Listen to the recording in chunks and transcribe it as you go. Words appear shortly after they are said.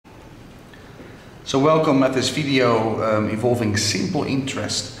So welcome at this video involving simple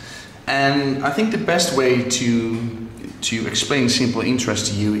interest. And I think the best way to explain simple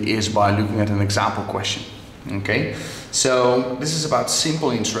interest to you is by looking at an example question. Okay, so this is about simple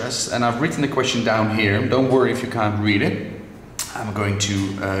interest and I've written the question down here. Don't worry if you can't read it. I'm going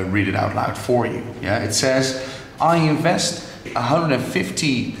to read it out loud for you. Yeah, it says, I invest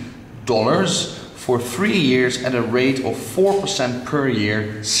 $150 for 3 years at a rate of 4% per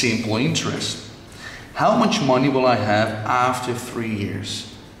year, simple interest. How much money will I have after 3 years?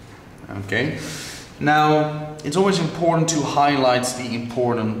 Okay, now it's always important to highlight the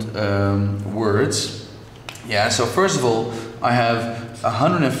important words. Yeah, so first of all, I have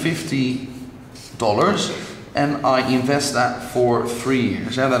 $150 and I invest that for 3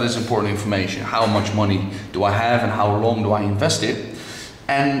 years. Yeah, that is important information. How much money do I have and how long do I invest it?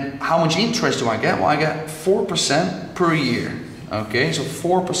 And how much interest do I get? Well, I get 4% per year. Okay, so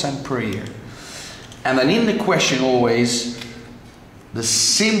 4% per year. And then in the question always, the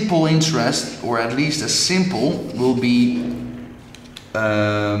simple interest, or at least a simple, will be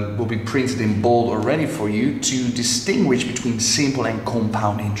printed in bold already for you to distinguish between simple and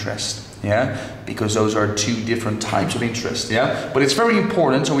compound interest. Yeah, because those are two different types of interest. Yeah, but it's very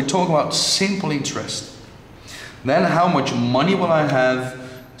important. So we talk about simple interest. Then how much money will I have?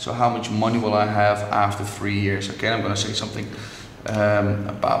 So how much money will I have after 3 years? Okay, I'm going to say something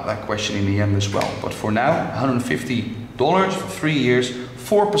about that question in the end as well. But for now, $150 for 3 years,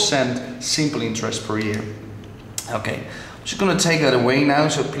 4% simple interest per year. Okay, I'm just going to take that away now,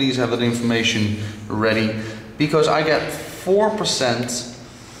 so please have that information ready, because I get 4%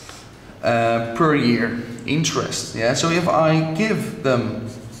 per year interest. Yeah, so if I give the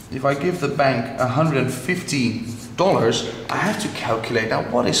bank $150, I have to calculate now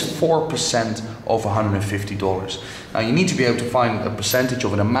what is 4% of $150. Now you need to be able to find a percentage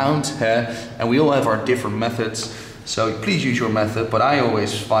of an amount, and we all have our different methods, so please use your method, but I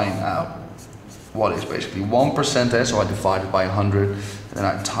always find out what is basically 1%, so I divide it by 100 and then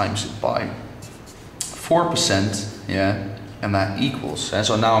I times it by 4%, yeah, and that equals,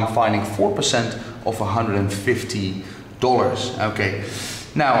 so now I'm finding 4% of $150. Okay,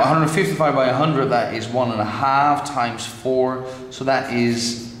 now 150 divided by 100, that is 1.5 times 4, so that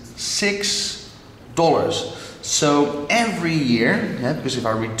is $6. So every year, yeah, because if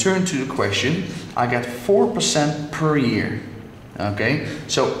I return to the question, I get 4% per year. Okay,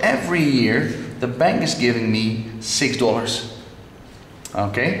 so every year the bank is giving me $6.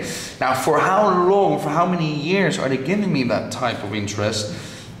 Okay, now for how long, for how many years are they giving me that type of interest?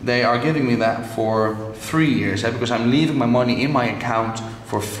 They are giving me that for 3 years, because I'm leaving my money in my account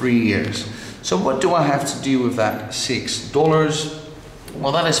for 3 years. So what do I have to do with that $6?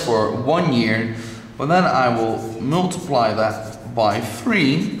 Well, that is for 1 year. Well, then I will multiply that by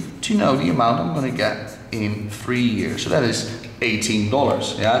 3 to know the amount I'm going to get in 3 years. So that is $18.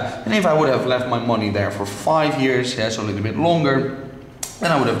 Yeah, and if I would have left my money there for 5 years, yeah, so a little bit longer,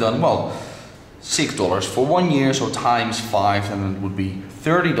 then I would have done, well, $6 for 1 year, so times 5, and it would be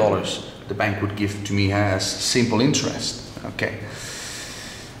 $30 the bank would give to me as simple interest. Okay.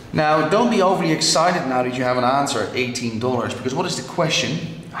 Now, don't be overly excited now that you have an answer at $18, because what is the question?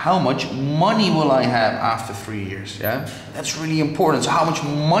 How much money will I have after 3 years? Yeah, that's really important. So how much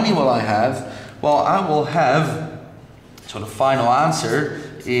money will I have? Well, I will have, so the final answer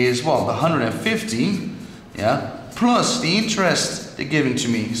is, well, the 150, yeah, plus the interest they're giving to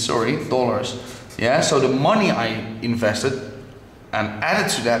me, sorry, dollars. Yeah, so the money I invested and added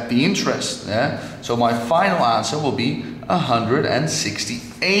to that the interest. Yeah, so my final answer will be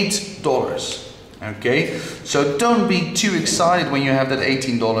 $168. Okay, so don't be too excited when you have that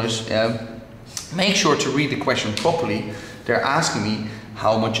 $18. Make sure to read the question properly. They're asking me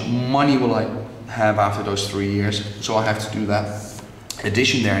how much money will I have after those 3 years, so I have to do that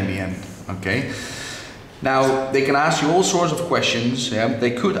addition there in the end. Okay, now they can ask you all sorts of questions. Yeah?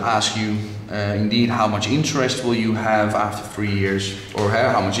 They could ask you indeed how much interest will you have after 3 years, or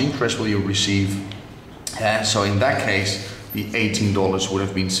how much interest will you receive. So in that case the $18 would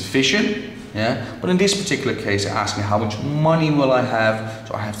have been sufficient. Yeah, but in this particular case, they're asking how much money will I have,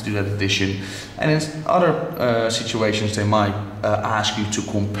 so I have to do that addition. And in other situations, they might ask you to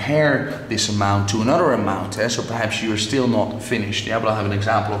compare this amount to another amount. So perhaps you're still not finished. Yeah, but I'll have an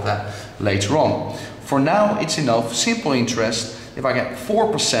example of that later on. For now, it's enough. Simple interest. If I get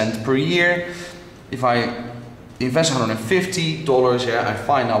 4% per year, if I invest $150, yeah, I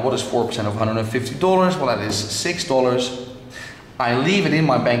find out what is 4% of $150. Well, that is $6. I leave it in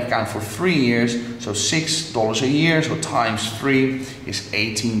my bank account for 3 years, so $6 a year, so times 3 is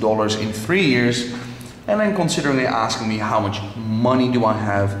 $18 in 3 years. And then considering it asking me how much money do I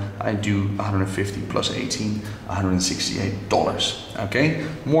have, I do 150 plus 18, $168. Okay,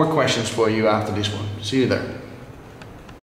 more questions for you after this one. See you there.